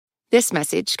This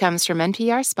message comes from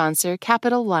NPR sponsor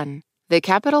Capital One. The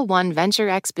Capital One Venture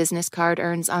X business card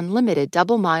earns unlimited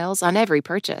double miles on every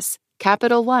purchase.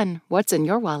 Capital One, what's in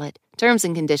your wallet? Terms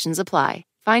and conditions apply.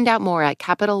 Find out more at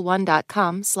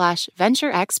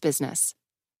CapitalOne.com/VentureXBusiness.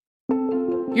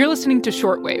 You're listening to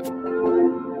Shortwave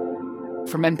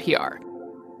from NPR.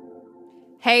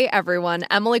 Hey, everyone.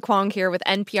 Emily Kwong here with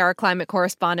NPR climate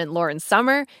correspondent Lauren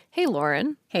Sommer. Hey,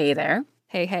 Lauren. Hey there.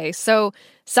 Hey. So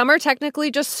summer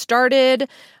technically just started,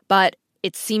 but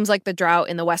it seems like the drought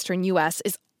in the western U.S.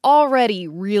 is already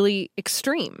really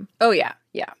extreme. Oh, yeah.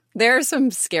 There are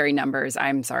some scary numbers,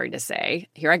 I'm sorry to say.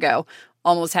 Here I go.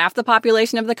 Almost half the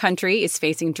population of the country is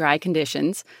facing dry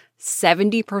conditions.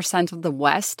 70% of the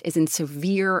West is in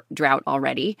severe drought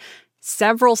already.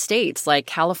 Several states like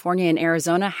California and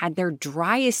Arizona had their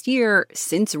driest year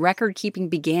since record-keeping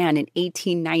began in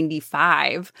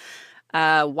 1895.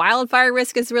 Wildfire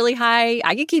risk is really high.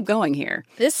 I could keep going here.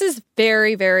 This is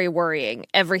very, very worrying,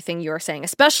 everything you're saying,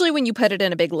 especially when you put it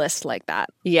in a big list like that.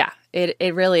 Yeah,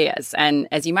 it really is. And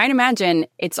as you might imagine,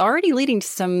 it's already leading to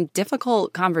some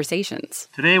difficult conversations.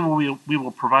 Today, we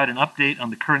will provide an update on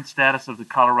the current status of the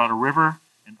Colorado River.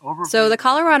 So the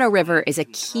Colorado River is a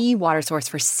key water source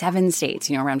for 7 states,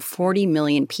 around 40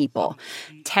 million people.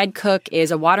 Ted Cook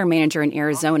is a water manager in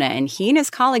Arizona, and he and his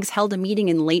colleagues held a meeting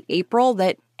in late April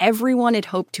that everyone had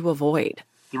hoped to avoid.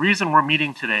 The reason we're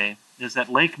meeting today is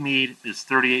that Lake Mead is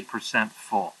 38%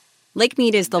 full. Lake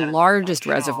Mead is the largest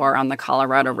reservoir on the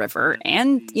Colorado River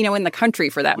and, in the country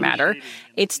for that matter.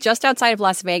 It's just outside of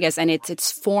Las Vegas, and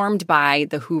it's formed by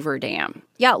the Hoover Dam.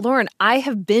 Yeah, Lauren, I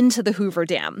have been to the Hoover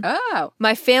Dam. Oh.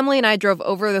 My family and I drove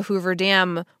over the Hoover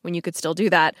Dam, when you could still do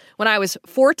that, when I was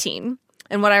 14.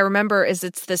 And what I remember is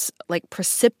it's this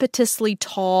precipitously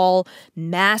tall,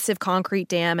 massive concrete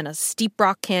dam in a steep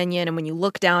rock canyon. And when you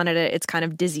look down at it, it's kind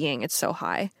of dizzying. It's so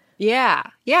high. Yeah.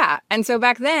 And so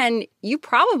back then, you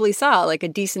probably saw a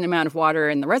decent amount of water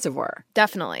in the reservoir.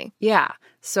 Definitely. Yeah.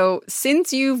 So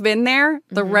since you've been there,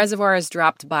 the reservoir has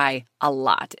dropped by a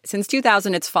lot. Since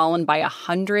 2000, it's fallen by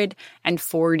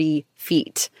 140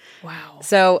 feet. Wow.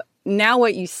 So now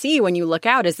what you see when you look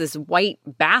out is this white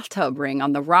bathtub ring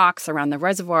on the rocks around the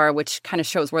reservoir, which kind of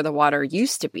shows where the water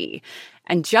used to be.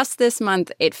 And just this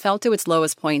month, it fell to its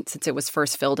lowest point since it was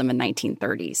first filled in the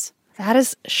 1930s. That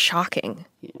is shocking.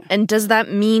 Yeah. And does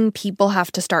that mean people have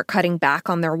to start cutting back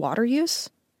on their water use?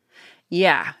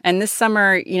 Yeah. And this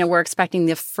summer, we're expecting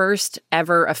the first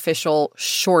ever official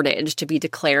shortage to be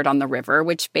declared on the river,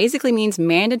 which basically means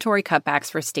mandatory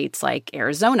cutbacks for states like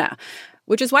Arizona,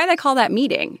 which is why they call that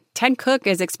meeting. Ted Cook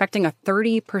is expecting a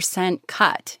 30%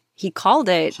 cut. He called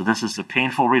it... So this is a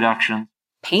painful reduction.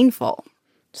 Painful.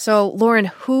 So, Lauren,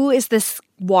 who is this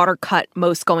water cut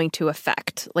most going to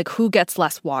affect? Who gets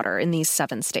less water in these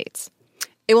 7 states?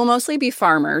 It will mostly be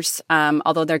farmers,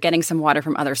 although they're getting some water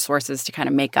from other sources to kind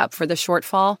of make up for the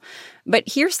shortfall. But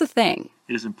here's the thing.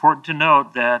 It is important to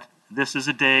note that this is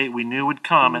a day we knew would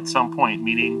come at some point,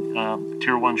 meaning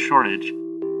Tier 1 shortage.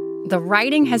 The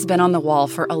writing has been on the wall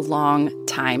for a long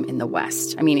time in the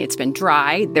West. It's been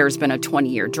dry. There's been a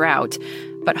 20-year drought.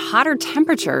 But hotter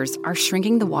temperatures are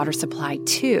shrinking the water supply,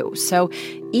 too. So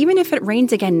even if it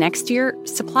rains again next year,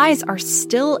 supplies are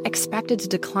still expected to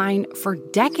decline for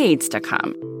decades to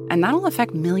come. And that'll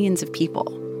affect millions of people.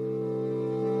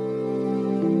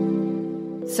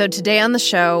 So today on the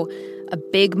show, a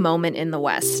big moment in the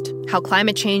West. How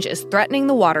climate change is threatening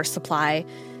the water supply,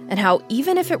 and how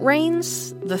even if it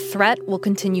rains, the threat will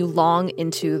continue long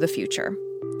into the future.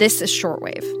 This is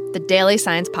Shortwave, the daily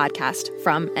science podcast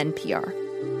from NPR.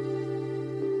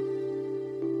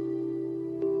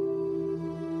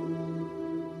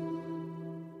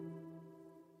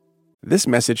 This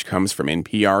message comes from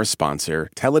NPR sponsor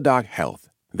Teladoc Health.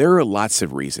 There are lots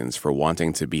of reasons for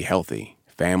wanting to be healthy.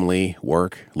 Family,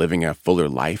 work, living a fuller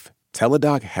life.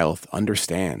 Teladoc Health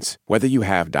understands. Whether you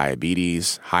have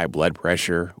diabetes, high blood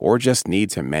pressure, or just need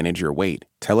to manage your weight,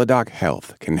 Teladoc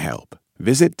Health can help.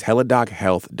 Visit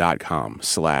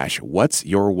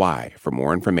teladochealth.com/whatsyourwhy for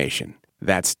more information.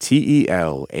 That's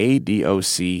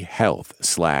TELADOC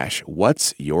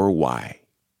health/whatsyourwhy.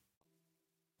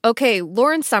 Okay,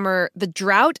 Lauren Sommer, the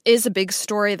drought is a big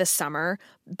story this summer,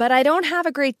 but I don't have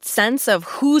a great sense of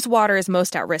whose water is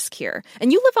most at risk here.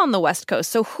 And you live on the West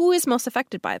Coast, so who is most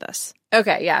affected by this?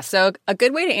 Okay, yeah. So a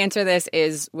good way to answer this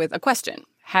is with a question.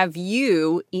 Have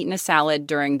you eaten a salad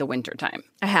during the wintertime?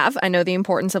 I have. I know the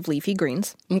importance of leafy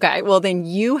greens. Okay, well then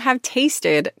you have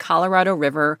tasted Colorado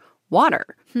River water.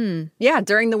 Yeah,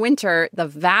 during the winter, the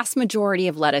vast majority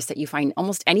of lettuce that you find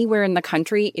almost anywhere in the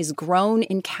country is grown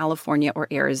in California or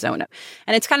Arizona.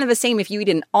 And it's kind of the same if you eat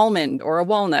an almond or a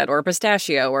walnut or a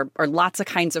pistachio or lots of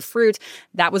kinds of fruit.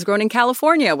 That was grown in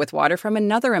California with water from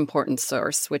another important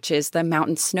source, which is the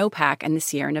mountain snowpack and the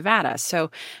Sierra Nevada.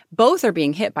 So both are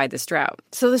being hit by this drought.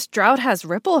 So this drought has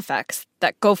ripple effects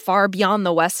that go far beyond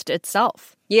the West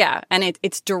itself. Yeah, and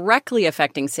it's directly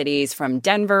affecting cities from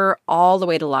Denver all the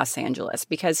way to Los Angeles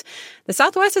because the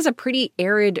Southwest is a pretty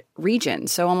arid region.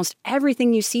 So almost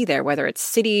everything you see there, whether it's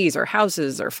cities or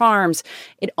houses or farms,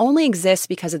 it only exists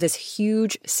because of this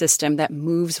huge system that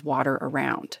moves water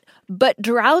around. But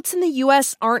droughts in the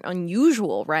U.S. aren't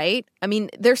unusual, right? I mean,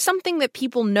 there's something that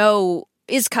people know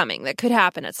is coming that could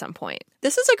happen at some point.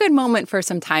 This is a good moment for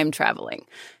some time traveling.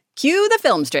 Cue the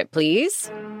film strip, please.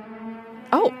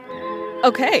 Oh.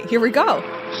 Okay, here we go.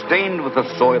 Stained with the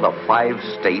soil of 5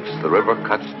 states, the river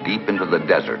cuts deep into the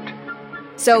desert.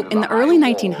 So in the early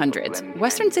 1900s,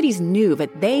 Western cities knew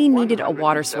that they needed a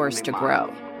water source to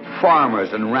grow.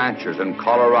 Farmers and ranchers in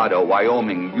Colorado,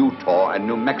 Wyoming, Utah, and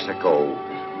New Mexico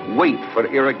wait for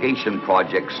irrigation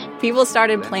projects. People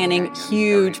started planning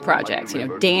huge projects,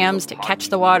 dams to catch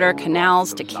the water,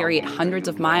 canals to carry it hundreds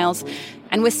of miles.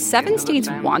 And with 7 states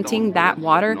wanting that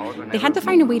water, they had to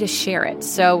find a way to share it.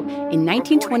 So in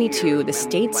 1922, the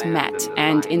states met,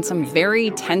 and in some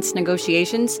very tense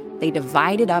negotiations, they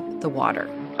divided up the water.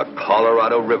 The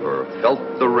Colorado River felt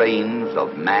the reins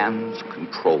of man's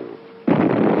control.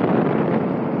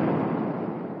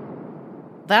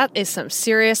 That is some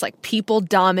serious, people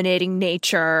dominating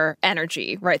nature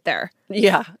energy right there.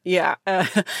 Yeah.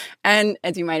 And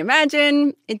as you might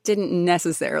imagine, it didn't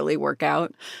necessarily work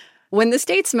out. When the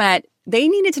states met, they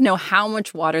needed to know how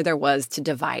much water there was to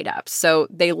divide up. So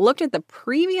they looked at the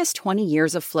previous 20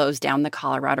 years of flows down the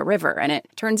Colorado River. And it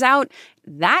turns out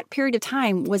that period of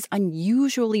time was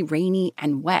unusually rainy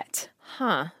and wet.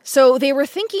 Huh. So they were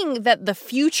thinking that the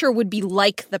future would be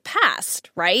like the past,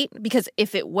 right? Because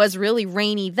if it was really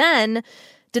rainy then,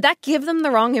 did that give them the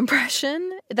wrong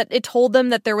impression? That it told them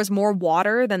that there was more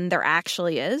water than there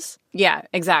actually is? Yeah,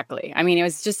 exactly. I mean, it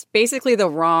was just basically the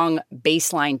wrong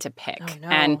baseline to pick. Oh, no.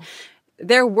 And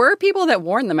there were people that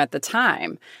warned them at the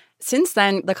time. Since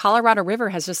then, the Colorado River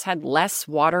has just had less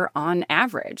water on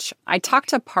average. I talked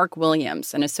to Park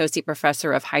Williams, an associate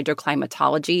professor of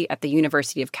hydroclimatology at the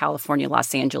University of California,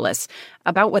 Los Angeles,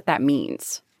 about what that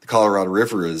means. The Colorado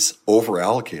River is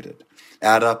overallocated.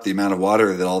 Add up the amount of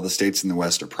water that all the states in the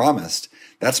West are promised,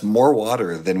 that's more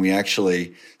water than we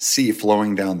actually see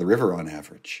flowing down the river on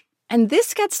average. And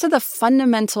this gets to the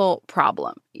fundamental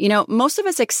problem. Most of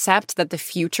us accept that the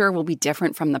future will be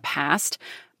different from the past,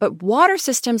 but water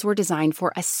systems were designed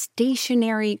for a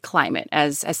stationary climate,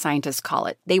 as scientists call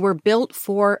it. They were built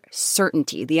for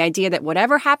certainty, the idea that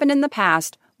whatever happened in the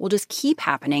past will just keep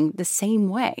happening the same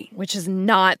way. Which is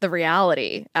not the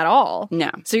reality at all.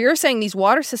 No. So you're saying these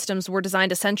water systems were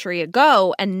designed a century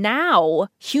ago, and now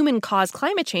human-caused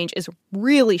climate change is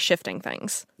really shifting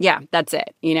things. Yeah, that's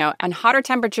it. And hotter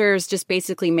temperatures just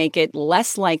basically make it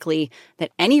less likely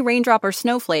that any raindrop or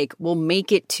snowflake will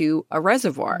make it to a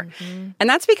reservoir. Mm-hmm. And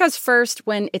that's because first,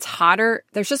 when it's hotter,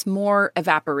 there's just more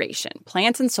evaporation.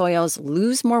 Plants and soils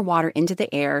lose more water into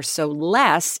the air, so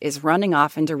less is running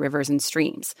off into rivers and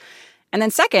streams. And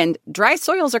then second, dry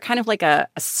soils are kind of like a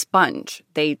sponge.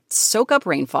 They soak up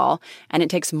rainfall, and it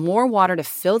takes more water to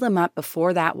fill them up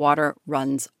before that water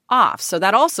runs off. So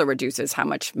that also reduces how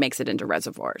much makes it into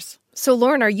reservoirs. So,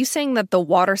 Lauren, are you saying that the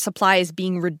water supply is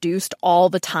being reduced all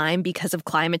the time because of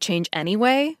climate change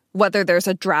anyway, whether there's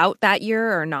a drought that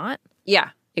year or not? Yeah,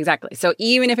 exactly. So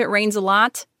even if it rains a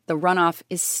lot, the runoff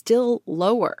is still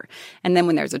lower. And then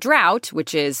when there's a drought,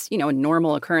 which is, a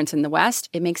normal occurrence in the West,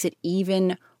 it makes it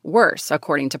even worse,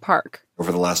 according to Park.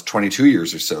 Over the last 22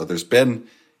 years or so, there's been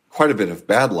quite a bit of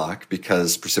bad luck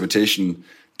because precipitation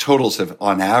totals have,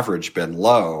 on average, been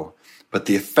low, but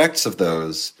the effects of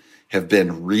those have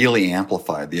been really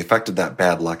amplified. The effect of that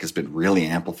bad luck has been really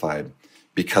amplified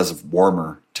because of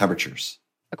warmer temperatures.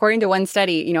 According to one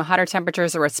study, hotter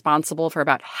temperatures are responsible for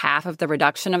about half of the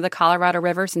reduction of the Colorado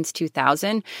River since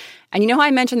 2000. And how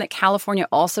I mentioned that California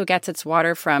also gets its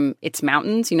water from its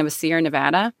mountains, the Sierra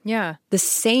Nevada? Yeah. The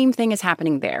same thing is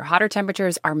happening there. Hotter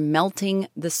temperatures are melting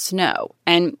the snow.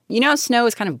 And snow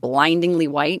is kind of blindingly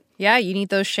white. Yeah, you need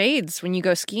those shades when you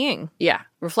go skiing. Yeah,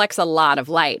 reflects a lot of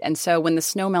light. And so when the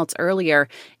snow melts earlier,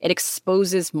 it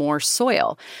exposes more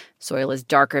soil. Soil is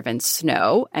darker than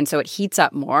snow, and so it heats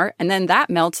up more, and then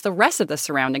that melts the rest of the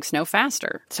surrounding snow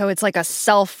faster. So it's like a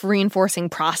self-reinforcing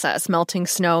process. Melting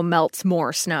snow melts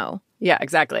more snow. Yeah,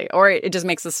 exactly. Or it just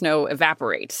makes the snow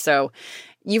evaporate. So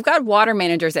you've got water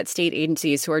managers at state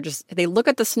agencies who are they look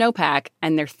at the snowpack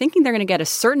and they're thinking they're going to get a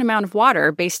certain amount of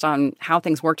water based on how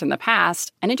things worked in the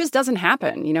past. And it just doesn't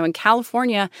happen. In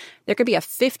California, there could be a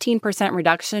 15%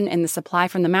 reduction in the supply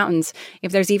from the mountains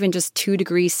if there's even just 2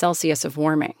 degrees Celsius of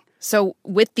warming. So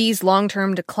with these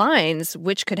long-term declines,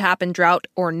 which could happen drought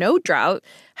or no drought,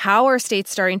 how are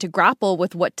states starting to grapple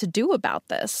with what to do about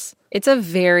this? It's a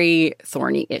very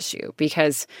thorny issue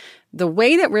because the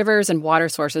way that rivers and water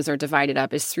sources are divided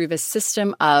up is through the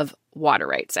system of water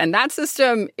rights. And that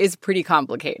system is pretty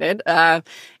complicated.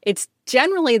 It's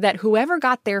generally that whoever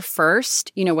got there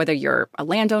first, whether you're a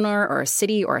landowner or a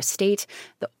city or a state,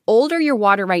 the older your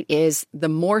water right is, the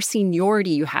more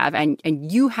seniority you have and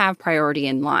you have priority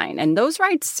in line. And those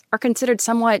rights are considered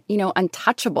somewhat,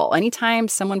 untouchable. Anytime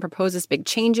someone proposes big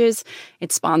changes,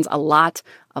 it spawns a lot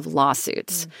of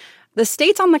lawsuits. The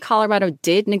states on the Colorado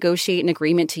did negotiate an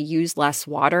agreement to use less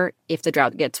water if the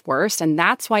drought gets worse, and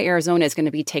that's why Arizona is going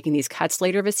to be taking these cuts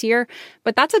later this year.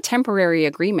 But that's a temporary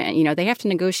agreement. They have to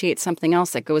negotiate something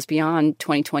else that goes beyond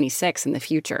 2026 in the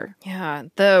future. Yeah,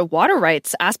 the water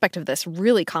rights aspect of this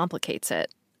really complicates it.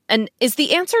 And is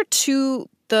the answer to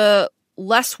the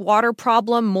less water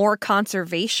problem more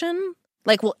conservation?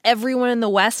 Like, will everyone in the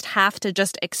West have to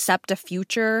just accept a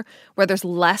future where there's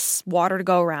less water to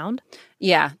go around?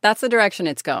 Yeah, that's the direction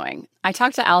it's going. I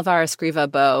talked to Alvaro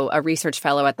Escriva-Bo, a research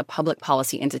fellow at the Public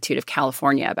Policy Institute of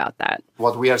California, about that.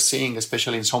 What we are seeing,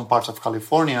 especially in some parts of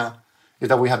California, is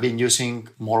that we have been using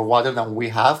more water than we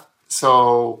have.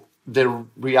 So the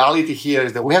reality here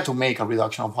is that we have to make a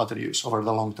reduction of water use over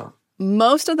the long term.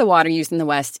 Most of the water used in the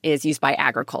West is used by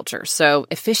agriculture, so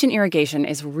efficient irrigation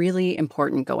is really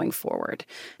important going forward.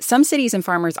 Some cities and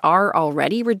farmers are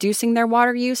already reducing their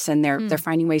water use, and they're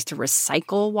finding ways to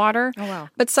recycle water. Oh, wow.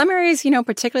 But some areas,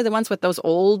 particularly the ones with those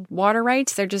old water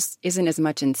rights, there just isn't as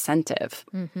much incentive.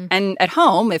 And at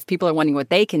home, if people are wondering what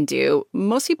they can do,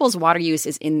 most people's water use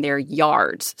is in their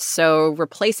yards. So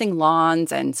replacing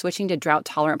lawns and switching to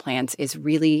drought-tolerant plants is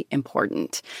really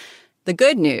important. The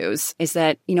good news is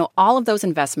that, all of those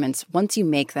investments, once you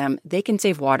make them, they can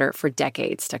save water for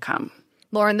decades to come.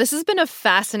 Lauren, this has been a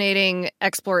fascinating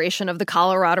exploration of the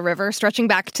Colorado River, stretching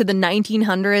back to the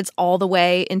 1900s all the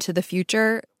way into the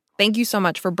future. Thank you so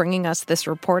much for bringing us this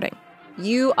reporting.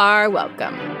 You are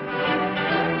welcome.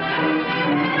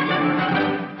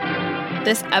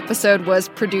 This episode was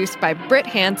produced by Britt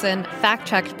Hansen,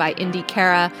 fact-checked by Indy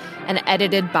Cara, and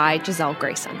edited by Giselle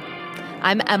Grayson.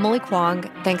 I'm Emily Kwong.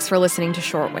 Thanks for listening to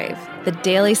Shortwave, the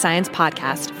daily science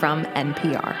podcast from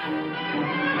NPR.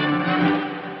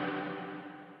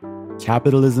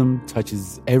 Capitalism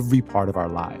touches every part of our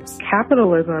lives.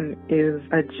 Capitalism is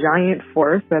a giant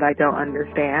force that I don't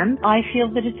understand. I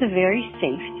feel that it's a very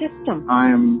safe system. I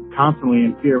am constantly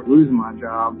in fear of losing my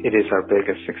job. It is our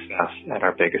biggest success and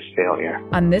our biggest failure.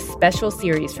 On this special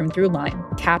series from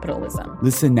Throughline, Capitalism.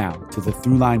 Listen now to the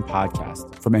Throughline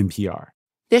podcast from NPR.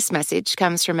 This message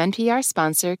comes from NPR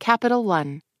sponsor Capital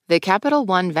One. The Capital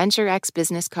One Venture X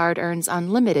business card earns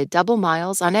unlimited double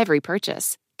miles on every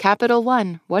purchase. Capital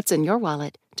One, what's in your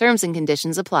wallet? Terms and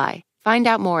conditions apply. Find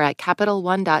out more at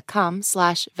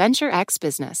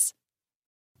CapitalOne.com/VentureXBusiness.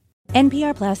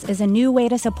 NPR Plus is a new way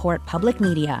to support public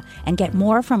media and get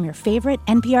more from your favorite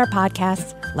NPR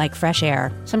podcasts like Fresh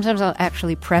Air. Sometimes I'll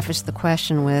actually preface the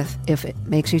question with, if it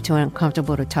makes you too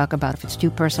uncomfortable to talk about, if it's too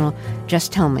personal,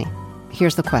 just tell me.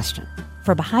 Here's the question.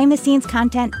 For behind-the-scenes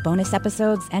content, bonus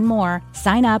episodes, and more,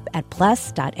 sign up at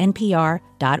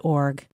plus.npr.org.